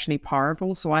exceptionally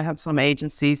powerful. So I have some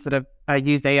agencies that have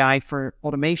used AI for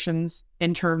automations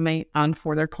internally and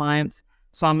for their clients.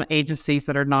 Some agencies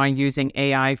that are now using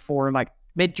AI for like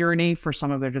mid-journey for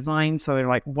some of their designs. So they're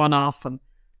like one-off, and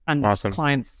awesome.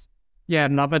 clients, yeah,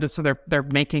 love it. So they're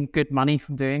making good money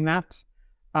from doing that.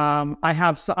 I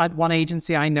have one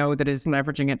agency I know that is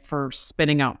leveraging it for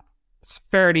spinning up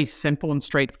fairly simple and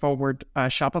straightforward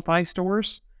Shopify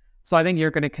stores. So I think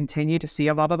you're going to continue to see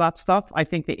a lot of that stuff. I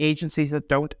think the agencies that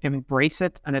don't embrace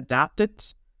it and adapt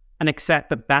it and accept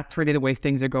that that's really the way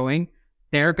things are going,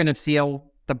 they're going to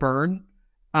feel the burn.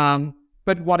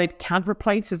 But what it can't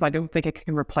replace is, I don't think it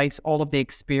can replace all of the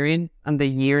experience and the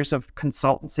years of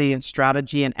consultancy and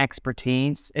strategy and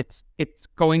expertise. It's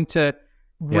going to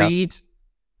Yeah. read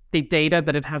the data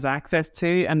that it has access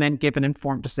to and then give an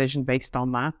informed decision based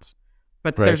on that.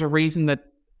 But Right. there's a reason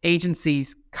that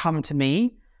agencies come to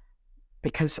me,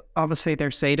 because obviously they're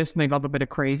sadists and they love a bit of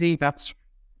crazy. That's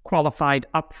qualified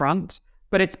upfront.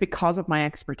 But it's because of my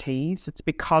expertise. It's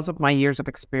because of my years of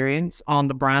experience on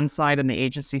the brand side and the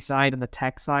agency side and the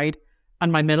tech side,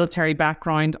 and my military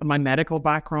background and my medical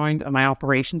background and my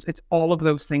operations. It's all of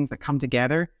those things that come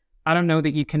together. I don't know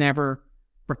that you can ever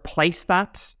replace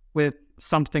that with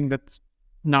something that's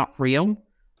not real.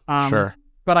 Sure.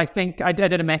 But I think I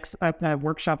did a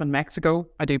workshop in Mexico.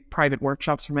 I do private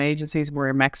workshops from agencies. We're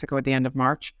in Mexico at the end of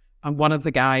March. And one of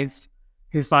the guys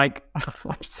who's like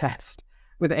obsessed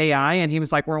with AI, and he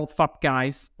was like, we're all fucked,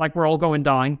 guys. Like, we're all going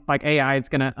down. Like, AI is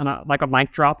going to, like a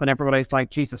mic drop, and everybody's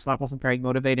like, Jesus, that wasn't very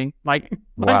motivating. Like,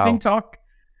 lightning Wow. talk.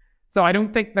 So I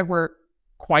don't think that we're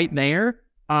quite there.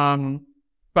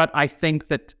 But I think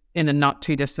that in a not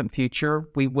too distant future,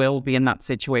 we will be in that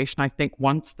situation. I think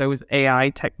once those AI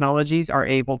technologies are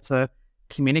able to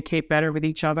communicate better with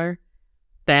each other,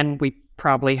 then we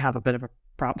probably have a bit of a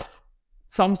problem.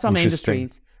 Some Interesting.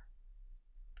 industries.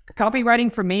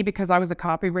 Copywriting for me, because I was a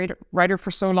copywriter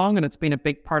for so long, and it's been a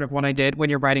big part of what I did. When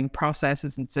you're writing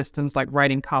processes and systems, like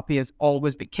writing copy has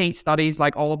always been case studies,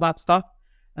 like all of that stuff.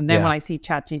 And then when Yeah. I see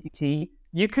ChatGPT,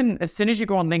 you can, as soon as you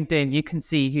go on LinkedIn, you can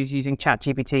see who's using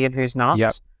ChatGPT and who's Yep.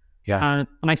 not. Yeah. And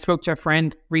I spoke to a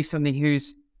friend recently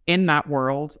who's in that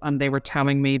world, and they were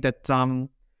telling me that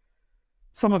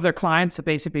some of their clients are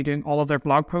basically doing all of their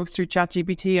blog posts through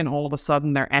ChatGPT, and all of a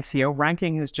sudden their SEO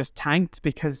ranking has just tanked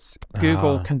because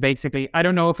Google can basically, I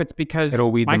don't know if it's because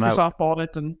It'll weed them out. Microsoft bought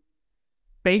it, and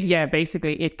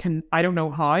basically it can, I don't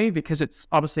know how, because it's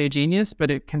obviously a genius,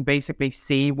 but it can basically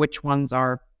see which ones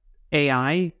are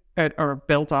AI or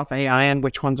built off AI and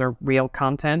which ones are real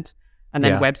content. And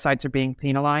then Yeah. websites are being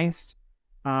penalized.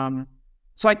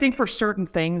 So I think for certain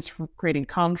things, for creating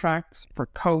contracts, for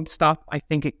code stuff, I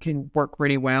think it can work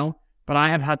really well. But I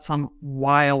have had some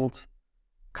wild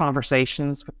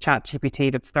conversations with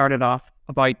ChatGPT that started off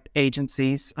about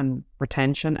agencies and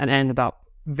retention and ended up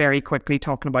very quickly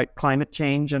talking about climate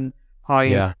change and how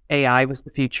Yeah. AI was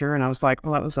the future. And I was like,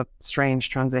 well, that was a strange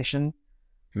transition.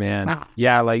 Man. Ah,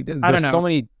 Yeah. Like I don't there's so know.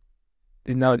 many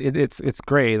No, it's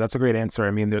great. That's a great answer.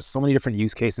 I mean, there's so many different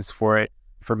use cases for it.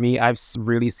 For me, I've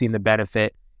really seen the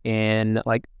benefit in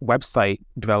like website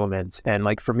development. And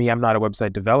like for me, I'm not a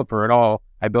website developer at all.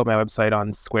 I built my website on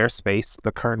Squarespace,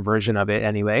 the current version of it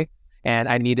anyway. And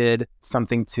I needed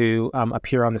something to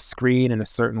appear on the screen in a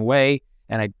certain way,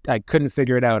 and I couldn't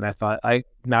figure it out. And I thought, I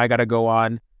got to go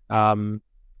on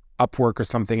Upwork or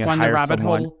something and Down the hire rabbit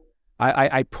someone. hole.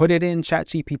 I put it in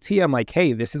ChatGPT. I'm like,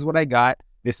 hey, this is what I got.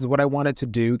 This is what I wanted to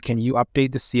do. Can you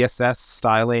update the CSS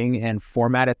styling and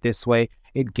format it this way?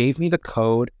 It gave me the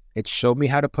code. It showed me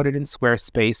how to put it in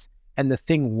Squarespace, and the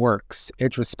thing works.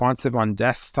 It's responsive on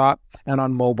desktop and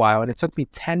on mobile, and it took me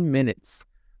 10 minutes,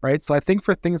 right? So I think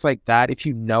for things like that, if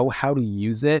you know how to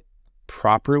use it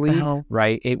properly,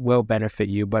 right, it will benefit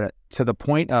you. But to the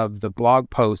point of the blog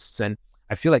posts, and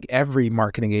I feel like every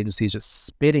marketing agency is just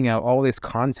spitting out all this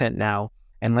content now.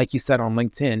 And like you said on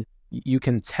LinkedIn, you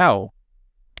can tell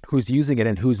who's using it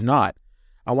and who's not.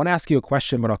 I want to ask you a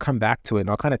question, but I'll come back to it, and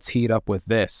I'll kind of tee it up with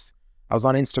this. I was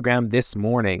on Instagram this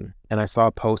morning and I saw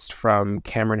a post from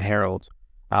Cameron Harold.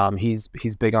 He's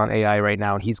big on AI right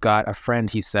now, and he's got a friend,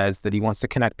 he says, that he wants to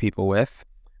connect people with,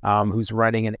 who's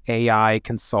running an AI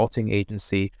consulting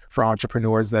agency for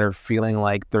entrepreneurs that are feeling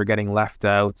like they're getting left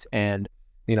out, and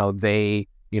they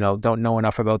don't know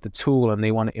enough about the tool and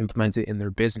they want to implement it in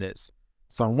their business.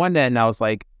 So on one end, I was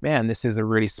like, man, this is a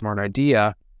really smart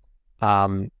idea.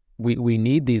 We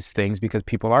need these things because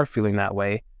people are feeling that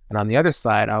way. And on the other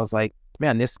side, I was like,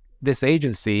 man, this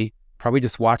agency probably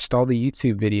just watched all the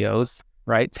YouTube videos,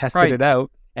 right? Tested it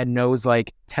out and knows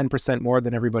like 10% more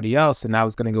than everybody else. And now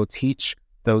is going to go teach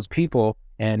those people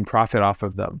and profit off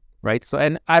of them, right? So,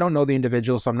 and I don't know the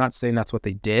individual, so I'm not saying that's what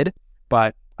they did,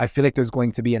 but I feel like there's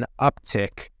going to be an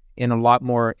uptick in a lot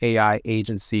more AI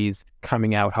agencies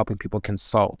coming out, helping people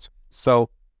consult. So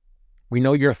we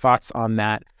know your thoughts on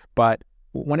that, but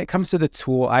when it comes to the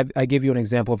tool, I give you an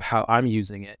example of how I'm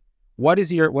using it. What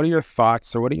are your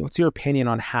thoughts, or what's your opinion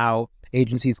on how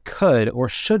agencies could or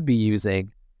should be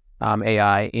using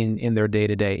AI in their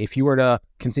day-to-day? If you were to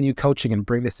continue coaching and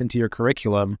bring this into your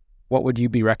curriculum, what would you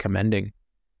be recommending?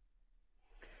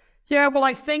 Yeah, well,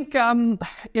 I think I'm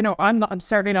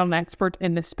certainly not an expert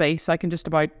in this space. I can just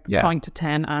about count to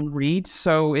 10 and read.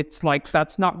 So it's like I'm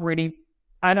not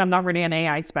really an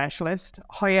AI specialist.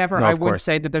 However, I would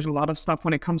say that there's a lot of stuff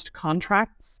when it comes to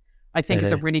contracts. I think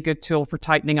it's a really good tool for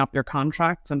tightening up your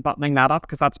contracts and buttoning that up,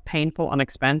 because that's painful and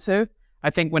expensive. I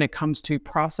think when it comes to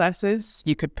processes,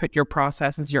 you could put your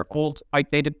processes, your old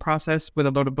outdated process with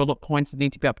a load of bullet points that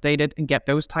need to be updated, and get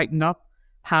those tightened up.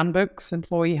 Handbooks,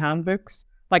 employee handbooks,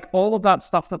 like all of that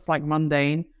stuff that's like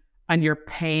mundane, and you're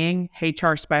paying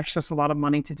HR specialists a lot of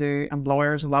money to do, and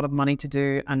lawyers a lot of money to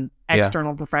do, and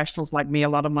external professionals like me a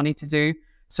lot of money to do.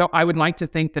 So I would like to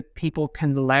think that people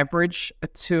can leverage a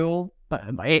tool,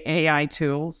 AI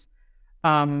tools,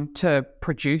 to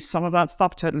produce some of that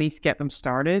stuff, to at least get them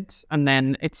started, and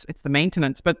then it's the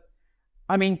maintenance. But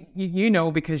I mean,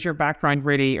 because your background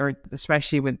really, or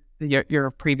especially with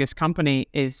your previous company,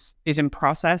 is in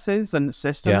processes and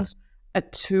systems. A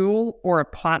tool or a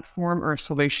platform or a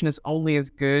solution is only as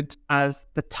good as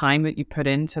the time that you put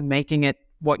into making it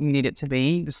what you need it to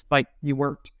be. Just like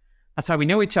that's how we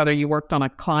know each other. You worked on a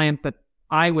client that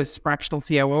I was fractional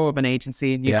COO of an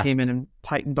agency, and you came in and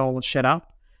tightened all the shit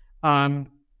up. But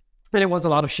it was a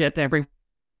lot of shit every.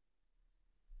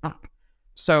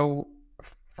 So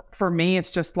for me,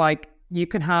 it's just like, you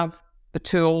can have the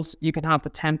tools, you can have the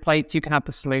templates, you can have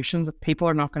the solutions. If people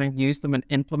are not going to use them and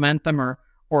implement them,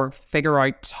 or figure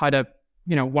out how to,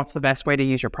 what's the best way to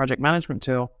use your project management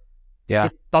tool,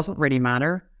 it doesn't really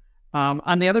matter.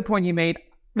 And the other point you made,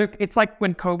 look, it's like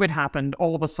when COVID happened,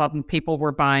 all of a sudden people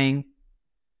were buying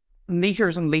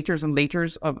liters and liters and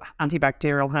liters of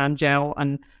antibacterial hand gel,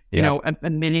 and, a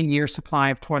million year supply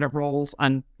of toilet rolls,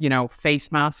 and,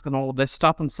 face masks and all of this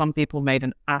stuff. And some people made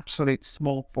an absolute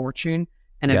small fortune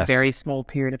in a very small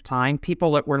period of time.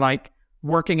 People that were like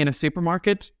working in a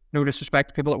supermarket, no disrespect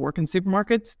to people that work in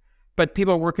supermarkets, but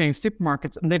people working in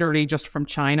supermarkets literally just from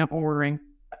China ordering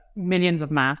millions of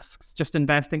masks, just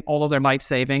investing all of their life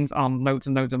savings on loads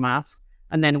and loads of masks,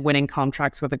 and then winning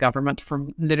contracts with the government for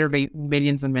literally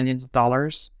millions and millions of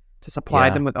dollars to supply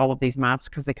them with all of these masks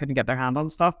because they couldn't get their hand on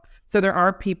stuff. So there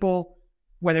are people,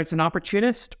 whether it's an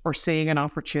opportunist or seeing an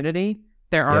opportunity,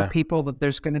 there are people that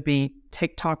there's going to be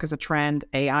TikTok as a trend,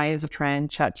 AI is a trend,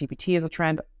 ChatGPT is a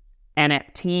trend,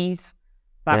 NFTs.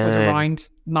 That was around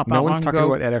not that long ago. No one's talking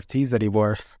about NFTs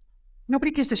anymore.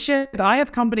 Nobody gives a shit. I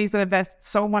have companies that invest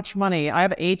so much money. I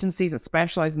have agencies that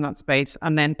specialize in that space,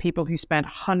 and then people who spent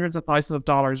hundreds of thousands of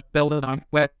dollars building on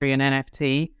Web3 and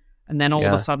NFT, and then all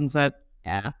of a sudden said,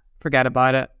 forget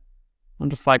about it. I'm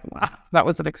just like, wow, that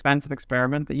was an expensive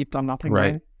experiment that you've done nothing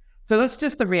Right. with. So that's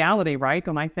just the reality, right?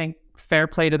 And I think fair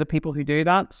play to the people who do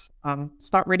that.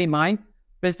 It's not really my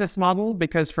business model,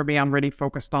 because for me, I'm really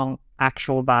focused on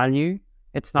actual value.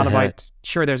 It's not Uh-huh. about,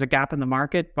 sure, there's a gap in the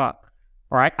market,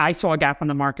 I saw a gap in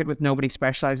the market with nobody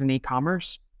specialized in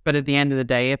e-commerce. But at the end of the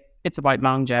day, it's about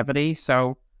longevity.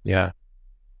 So, Yeah,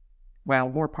 well,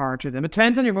 more power to them. It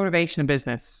depends on your motivation in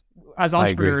business. As I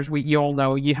agree. entrepreneurs, you all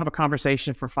know, you have a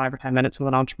conversation for 5 or 10 minutes with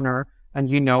an entrepreneur and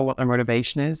you know what their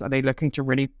motivation is. Are they looking to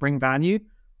really bring value,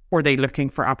 or are they looking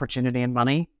for opportunity and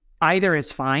money? Either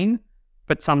is fine,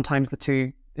 but sometimes the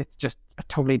two, it's just a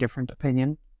totally different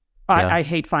opinion. Yeah. I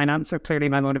hate finance, so clearly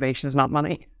my motivation is not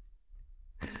money.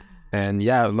 And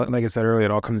yeah, like I said earlier,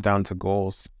 it all comes down to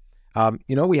goals.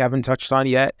 We haven't touched on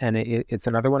yet, and it's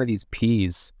another one of these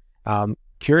P's.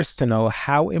 Curious to know,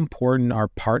 how important are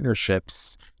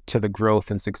partnerships to the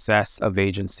growth and success of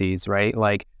agencies, right?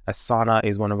 Like Asana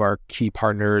is one of our key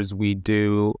partners.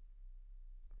 I'm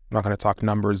not going to talk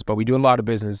numbers, but we do a lot of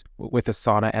business with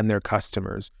Asana and their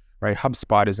customers, right?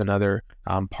 HubSpot is another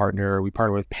partner. We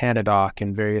partner with Panadoc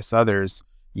and various others.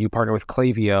 You partner with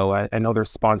Klaviyo. I know they're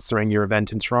sponsoring your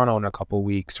event in Toronto in a couple of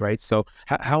weeks, right? So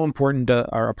how important are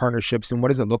our partnerships, and what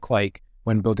does it look like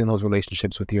when building those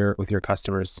relationships with your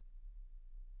customers?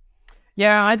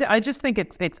 Yeah, I just think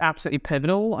it's absolutely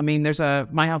pivotal. I mean,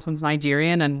 my husband's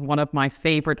Nigerian, and one of my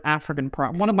favorite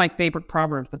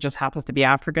proverbs that just happens to be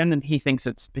African, and he thinks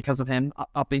it's because of him,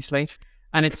 obviously.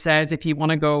 And it says, if you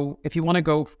want to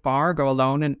go far, go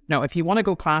alone. And no, if you want to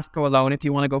go fast, go alone. If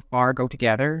you want to go far, go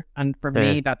together. And for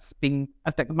Eh, me,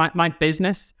 I think my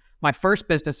business, my first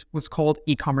business was called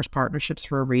Ecommerce Partnerships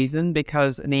for a reason,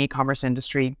 because in the e-commerce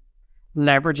industry,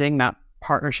 leveraging that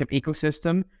partnership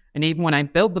ecosystem. And even when I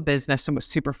built the business, I was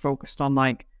super focused on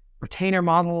like retainer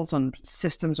models and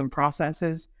systems and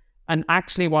processes. And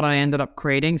actually what I ended up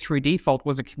creating through default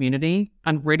was a community.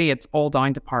 And really it's all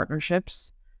down to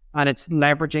partnerships. And it's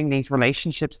leveraging these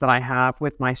relationships that I have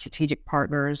with my strategic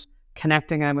partners,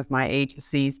 connecting them with my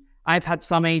agencies. I've had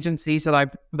some agencies that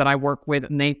I work with,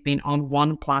 and they've been on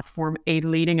one platform, a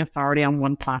leading authority on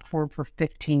one platform for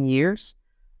 15 years.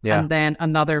 yeah, And then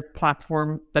another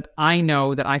platform that I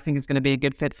know that I think is going to be a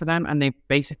good fit for them. And they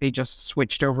basically just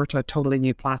switched over to a totally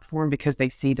new platform because they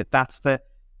see that that's the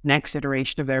next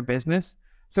iteration of their business.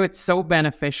 So it's so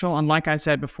beneficial. And like I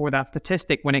said before, that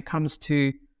statistic, when it comes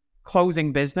to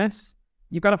closing business,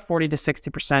 you've got a 40 to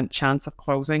 60% chance of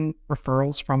closing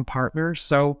referrals from partners.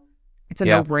 So it's a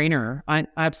yeah, no-brainer. I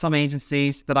have some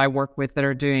agencies that I work with that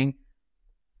are doing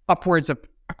upwards of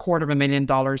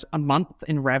 $250,000 a month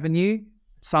in revenue.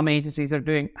 Some agencies are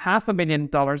doing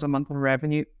 $500,000 a month in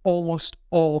revenue, almost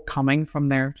all coming from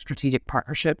their strategic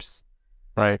partnerships.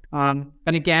 right. And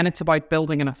again, it's about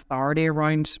building an authority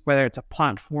around, whether it's a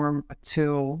platform, a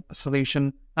tool, a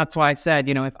solution. That's why I said,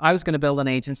 if I was going to build an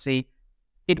agency,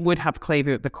 it would have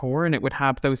Klaviyo at the core, and it would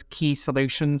have those key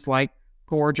solutions like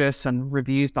Gorgeous and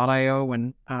Reviews.io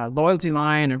and Loyalty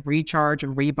Line and Recharge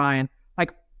and Rebuy and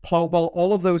like Plowball,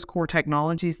 all of those core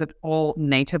technologies that all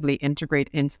natively integrate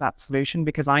into that solution,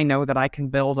 because I know that I can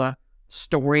build a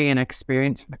story and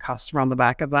experience for the customer on the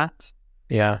back of that.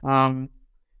 Yeah,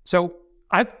 So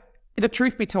the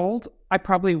truth be told, I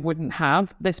probably wouldn't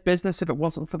have this business if it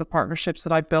wasn't for the partnerships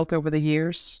that I've built over the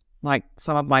years. Like,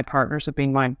 some of my partners have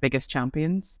been my biggest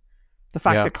champions. The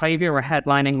fact yeah. that Klaviyo are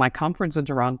headlining my conference in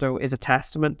Toronto is a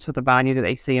testament to the value that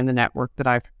they see in the network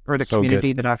or the So good.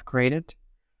 community that I've created.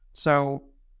 So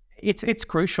it's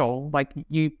crucial. Like,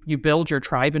 you build your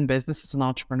tribe in business as an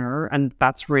entrepreneur, and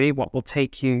that's really what will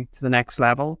take you to the next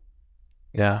level.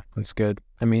 Yeah, that's good.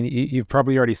 I mean, you've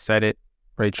probably already said it,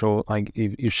 Rachel. Like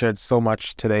you shared so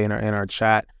much today in our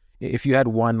chat. If you had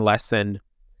one lesson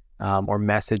or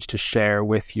message to share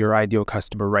with your ideal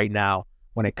customer right now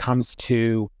when it comes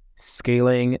to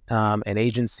scaling an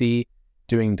agency,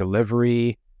 doing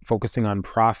delivery, focusing on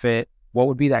profit, what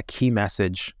would be that key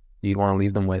message you'd want to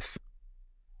leave them with?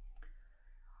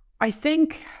 I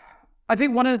think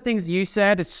one of the things you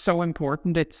said is so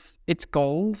important. It's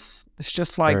goals. It's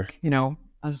just Sure. like,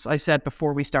 as I said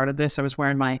before we started this, I was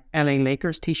wearing my LA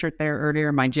Lakers t-shirt there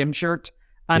earlier, my gym shirt.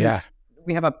 And Yeah.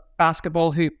 we have a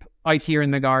basketball hoop out here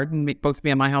in the garden. Both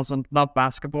me and my husband love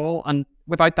basketball. And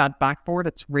without that backboard,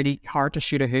 it's really hard to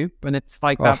shoot a hoop. And it's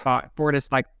like Oh, that backboard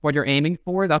is like what you're aiming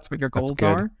for. That's what your that's goals good.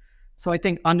 are. So I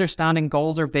think understanding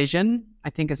goals or vision,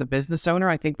 I think as a business owner,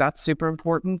 I think that's super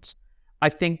important. I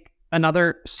think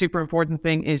another super important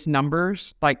thing is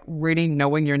numbers, like really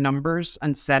knowing your numbers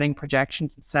and setting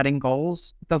projections and setting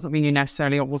goals. It doesn't mean you're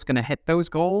necessarily always going to hit those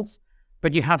goals,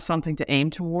 but you have something to aim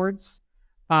towards.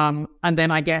 And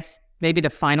then I guess maybe the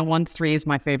final one, 3 is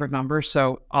my favorite number,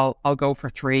 so I'll go for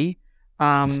 3.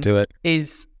 Let's do it.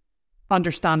 Is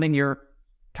understanding your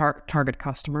target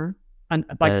customer, and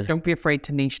like don't be afraid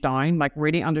to niche down. Like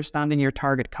really understanding your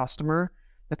target customer.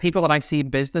 The people that I see in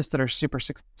business that are super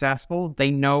successful,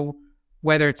 they know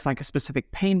whether it's like a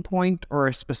specific pain point or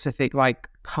a specific like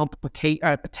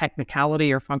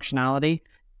technicality or functionality.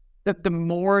 The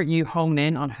more you hone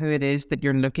in on who it is that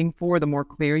you're looking for, the more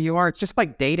clear you are. It's just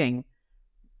like dating.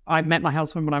 I met my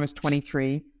husband when I was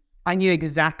 23. I knew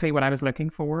exactly what I was looking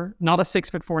for. Not a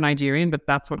 6'4" Nigerian, but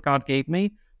that's what God gave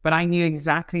me. But I knew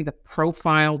exactly the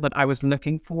profile that I was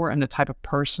looking for and the type of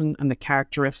person and the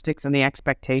characteristics and the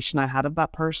expectation I had of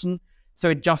that person. So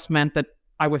it just meant that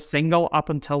I was single up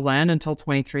until then, until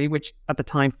 23, which at the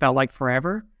time felt like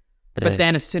forever. But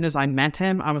then as soon as I met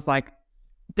him, I was like,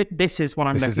 this is what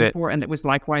I'm looking for. And it was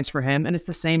likewise for him. And it's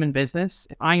the same in business.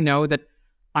 If I know that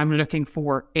I'm looking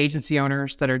for agency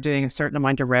owners that are doing a certain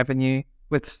amount of revenue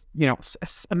with, you know,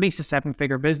 at least a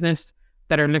 7-figure business,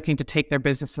 that are looking to take their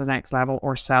business to the next level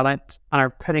or sell it and are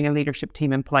putting a leadership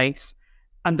team in place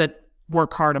and that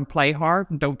work hard and play hard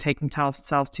and don't take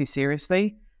themselves too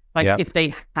seriously. Like if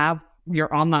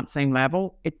you're on that same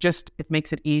level, it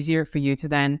makes it easier for you to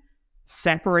then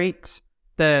separate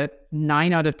the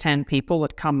 9 out of 10 people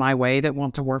that come my way that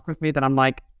want to work with me that I'm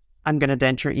like, I'm going to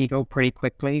dent your ego pretty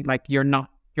quickly. Like we're not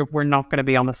going to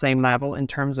be on the same level in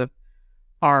terms of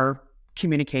our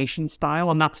communication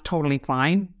style, and that's totally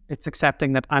fine. It's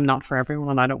accepting that I'm not for everyone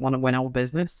and I don't want to win all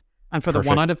business. And for the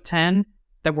 1 out of 10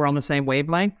 that we're on the same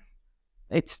wavelength,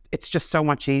 it's just so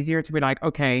much easier to be like,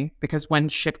 okay, because when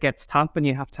shit gets tough and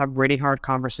you have to have really hard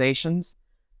conversations,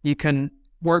 you can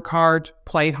work hard,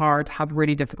 play hard, have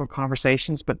really difficult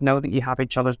conversations, but know that you have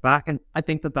each other's back. And I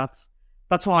think that's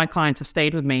why my clients have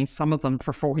stayed with me, some of them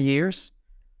for 4 years,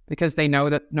 because they know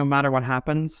that no matter what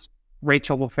happens,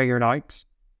 Rachel will figure it out.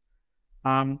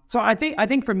 So I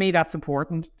think for me, that's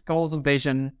important. Goals and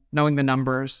vision, knowing the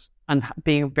numbers and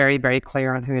being very, very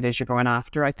clear on who it is you're going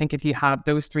after. I think if you have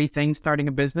those 3 things starting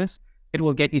a business, it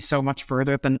will get you so much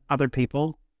further than other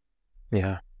people.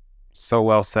 Yeah. So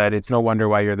well said. It's no wonder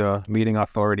why you're the leading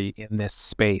authority in this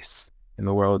space in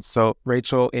the world. So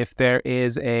Rachel, if there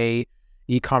is a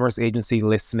e-commerce agency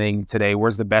listening today,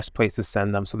 where's the best place to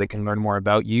send them so they can learn more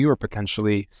about you or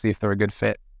potentially see if they're a good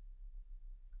fit?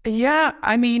 Yeah,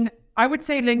 I mean, I would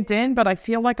say LinkedIn, but I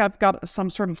feel like I've got some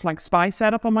sort of like spy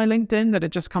setup on my LinkedIn that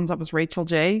it just comes up as Rachel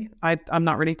J. I'm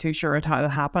not really too sure how it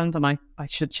happened, and I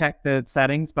should check the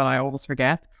settings, but I always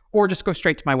forget. Or just go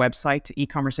straight to my website,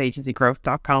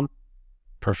 ecommerceagencygrowth.com.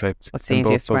 Perfect. That's the and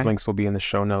easiest both those way. links will be in the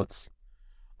show notes.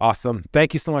 Awesome.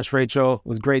 Thank you so much, Rachel. It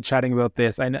was great chatting about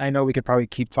this. I know we could probably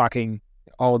keep talking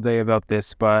all day about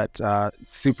this, but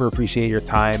super appreciate your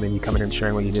time and you coming and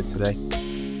sharing what you did today.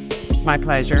 My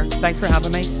pleasure. Thanks for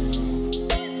having me.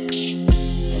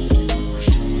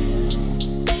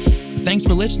 Thanks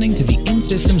for listening to the In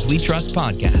Systems We Trust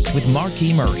podcast with Mark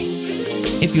E. Murray.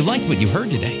 If you liked what you heard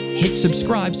today, hit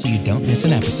subscribe so you don't miss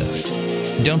an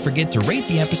episode. Don't forget to rate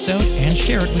the episode and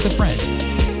share it with a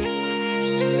friend.